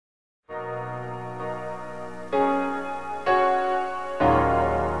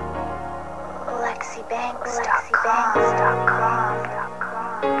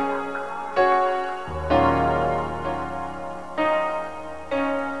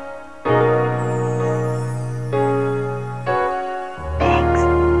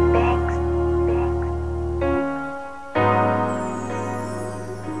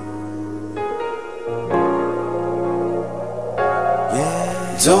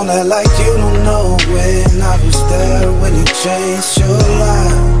Don't act like you don't know when I was there, when you changed your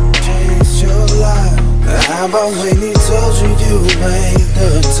life, changed your life. How about when he told you you ain't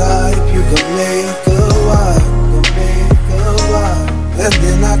the type you could make a wife, and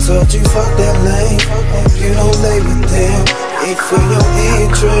then I told you fuck that lame, you don't lay with them, ain't for your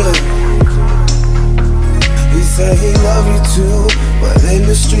interest. He said he love you too, but in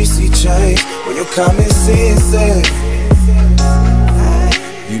the streets he changed when your common sense said.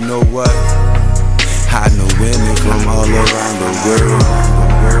 You know what? I know women from all around the world.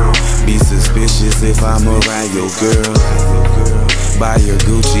 Be suspicious if I'm around your girl. Buy your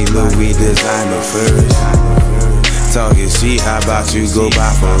Gucci, Louis designer first. Talking shit, how about you go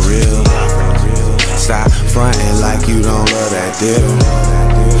buy for real? Stop frontin' like you don't love that deal.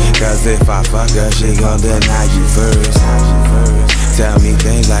 Cause if I fuck her, she gon' deny you first. Tell me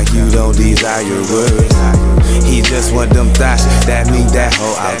things like you don't desire your words. He just want them thoughts, that mean that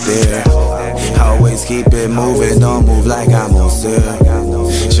hoe out there. Always keep it moving, don't move like I'm on sale.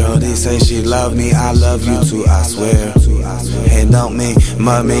 Shorty say she love me, I love you too, I swear. And don't mean,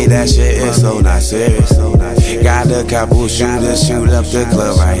 mommy, that shit is so not serious. Got a couple shooters, shoot up the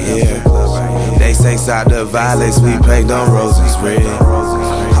club right here. They say stop the violence, we play them roses red.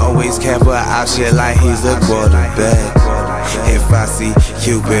 Always kept her out shit like he's a quarterback. If I see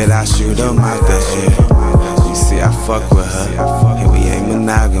Cupid, I shoot him out the air. You see, I fuck with her, and we ain't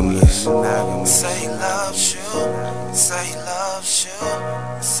monogamous. Say he loves you, say he loves you,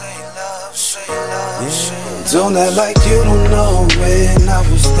 say he loves you, say he loves you. Don't act like you don't know when I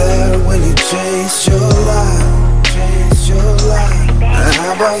was there, when he changed your life, changed your life. And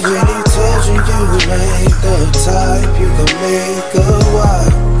how about when he told you you ain't the type you can make a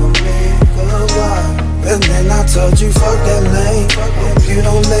wife, and then I told you fuck that lame, you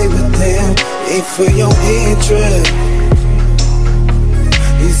don't lay with them, ain't for your interest.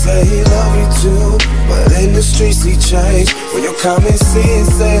 He said he love you too, but in the streets he changed when your common sense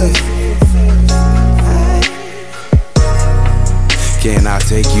says. Can I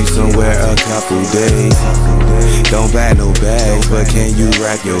take you somewhere a couple days? Don't buy no bags, but can you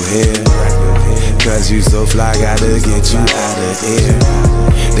wrap your hair? Cause you so fly, gotta get you out of here.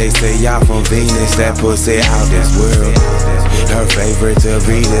 They say y'all from Venus, that pussy out this world. Her favorite to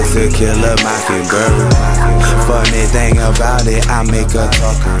read is To Kill a Mockingbird. Funny thing about it, I make her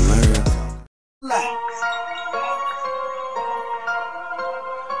talk and learn.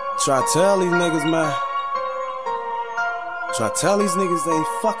 Try tell these niggas, man. Try tell these niggas they ain't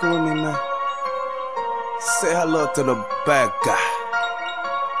fucking with me, man. Say hello to the bad guy.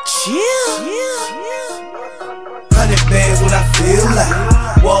 Chill. 100 bands, what I feel like.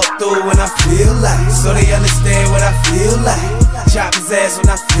 Walk through when I feel like. So they understand what I feel like. Chop his ass when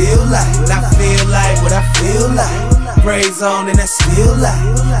I feel like. And I feel like what I feel like. Praise on and I still like.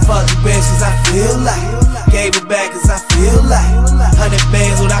 Fuck the bitch cause I feel like. Gave it back cause I feel like. 100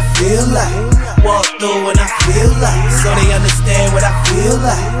 bands, what I feel like. Walk through when I feel like. So they understand what I feel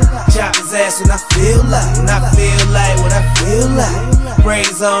like. Chop his ass when I feel like. And I feel like what I feel like.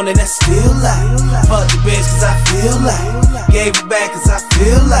 Praise on and I still like. Fuck the bitch cause I feel like. Gave it back cause I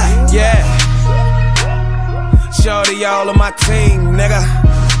feel like. Yeah. Shorty all on my team, nigga.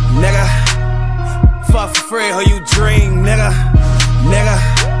 Nigga. Fuck for free, who you dream, nigga. Nigga.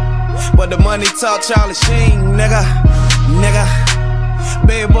 But the money talk Charlie Sheen, nigga. Nigga.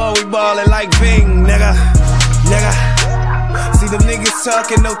 Big boy, we ballin' like Bing, nigga. Nigga. See them niggas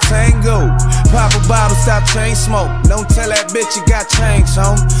talking no tango. Pop a bottle, stop chain smoke. Don't tell that bitch you got change,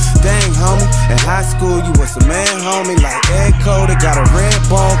 homie. Dang, homie. In high school, you was a man, homie. Like Ed Coda, got a red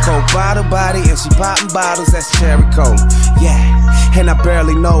bone, cold bottle body, and she poppin' bottles, that's cherry cola. Yeah, and I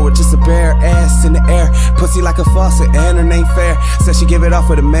barely know her, just a bare ass in the air. Pussy like a faucet, and her ain't fair. Said she give it off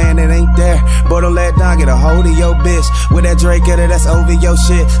for the man that ain't there. Boy, don't let down, get a hold of your bitch. With that Drake at her, that's over your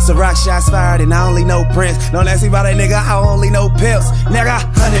shit. So rock shots fired, and I only know Prince. Don't ask me about that nigga, I only know Pips, nigga.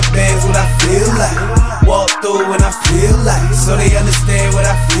 100 bands, what I feel like. Walk through when I feel like. So they understand what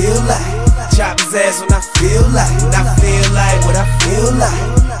I feel like. Chop his ass when I feel like. And I feel like what I feel like.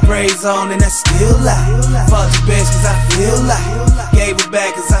 Praise on and I still like. Fuck the bitch cause I feel like. Gave it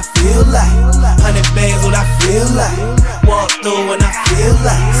back cause I feel like. 100 bands, what I feel like. Walk through when I feel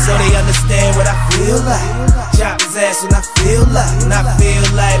like. So they understand what I feel like. Chop his ass when I feel like. And I feel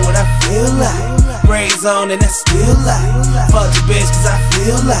like what I feel like. Braids on and that's still like. Fuck your bitch cause I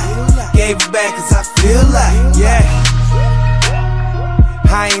feel like. Gave it back cause I feel like. Yeah,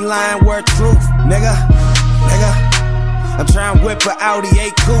 I ain't lying, word truth, nigga. I'm trying to whip a Audi A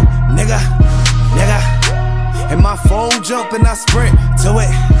coupe, nigga. And my phone jump and I sprint to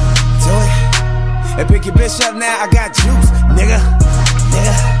it. And pick your bitch up now, I got juice, nigga.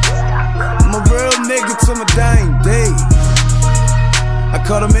 I'm a real nigga to my dying day. I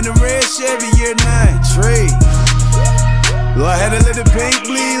caught him in the red Chevy, year 9 trade. Lord, I had a little pink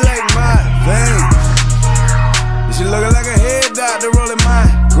bleed like my veins. She looking like a head doctor rolling my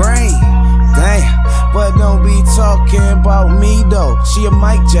grain. Damn, but don't be talking about me though. She a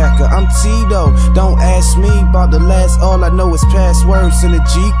mic jacker, I'm Tito. Don't ask me about the last, all I know is passwords in the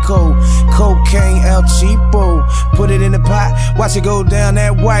G-code. Cocaine El Cheapo, put it in the pot, watch it go down,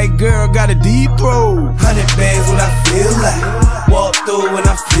 that white girl got a deep throat. 100 bands what I feel like. Walk through when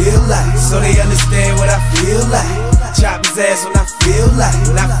I feel like. So they understand what I feel like. Chop his ass when I feel like.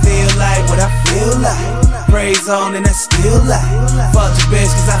 And I feel like what I feel like. Braids on and that's still like. Fuck your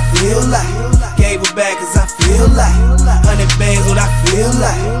bitch cause I feel like. Gave her back cause I feel like. 100 bands what I feel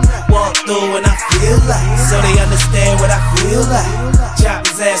like. Walk through when I feel like. So they understand what I feel like. Chop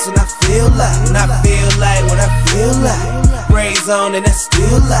his ass when I feel like. And I feel like what I feel like. Braids on and that's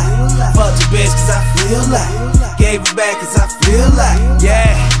still like. Fuck your bitch cause I feel like. Gave her back cause I feel like.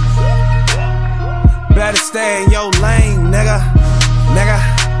 Yeah, better stay in your lane, nigga.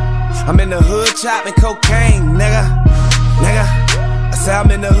 I'm in the hood chopping cocaine, nigga. I say I'm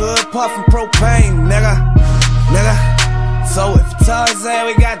in the hood puffing propane, nigga. So if it's Tarzan,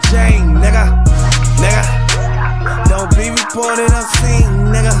 we got Jane, nigga. Don't be reported unseen,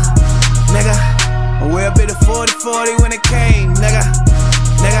 nigga. We'll be the 40-40 when it came, nigga.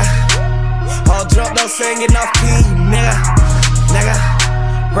 All drunk, no singing off key, nigga.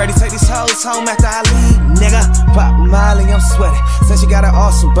 Ready to take these hoes home after I leave, nigga. Pop Molly, I'm sweaty. Said she got an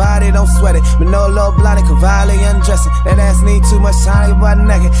awesome body, don't sweat it. But no low blinded, Cavalli undressing. That ass need too much time to get butt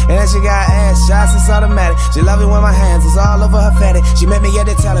naked. And then she got ass shots, it's automatic. She love it when my hands is all over her fatty. She met me at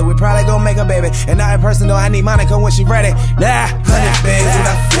the telly, we probably gon' make a baby. And not in person, though, I need Monica when she ready. Nah, 100 bands what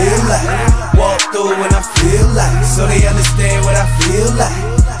I feel like. Walk through when I feel like. So they understand what I feel like.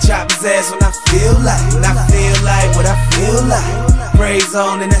 Chop his ass when I feel like. And I feel like what I feel like. Braids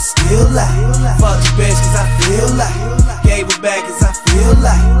on and that's still like. Fuck your bitch cause I feel like. Gave her back cause I feel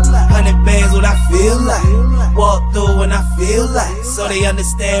like. 100 bands what I feel like. Walk through when I feel like. So they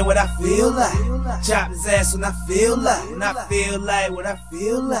understand what I feel like. Chop his ass when I feel like. And I feel like what I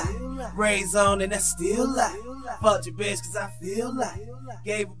feel like. Braids on and that's still like. Fuck your bitch cause I feel like.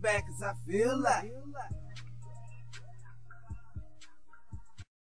 Gave her back cause I feel like.